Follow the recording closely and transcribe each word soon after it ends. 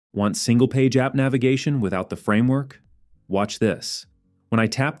Want single-page app navigation without the framework? Watch this. When I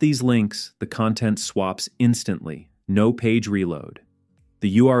tap these links, the content swaps instantly, no page reload.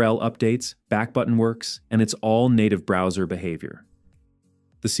 The URL updates, back button works, and it's all native browser behavior.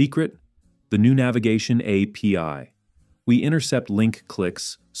 The secret? The new Navigation API. We intercept link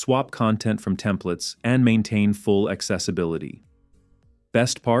clicks, swap content from templates, and maintain full accessibility.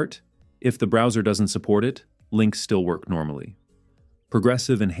 Best part? If the browser doesn't support it, links still work normally.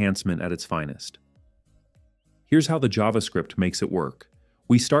 Progressive enhancement at its finest. Here's how the JavaScript makes it work.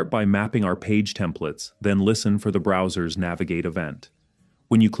 We start by mapping our page templates, then listen for the browser's navigate event.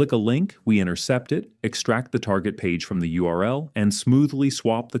 When you click a link, we intercept it, extract the target page from the URL, and smoothly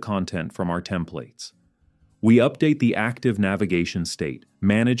swap the content from our templates. We update the active navigation state,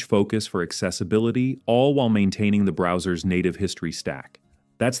 manage focus for accessibility, all while maintaining the browser's native history stack.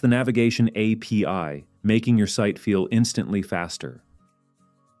 That's the Navigation API, making your site feel instantly faster.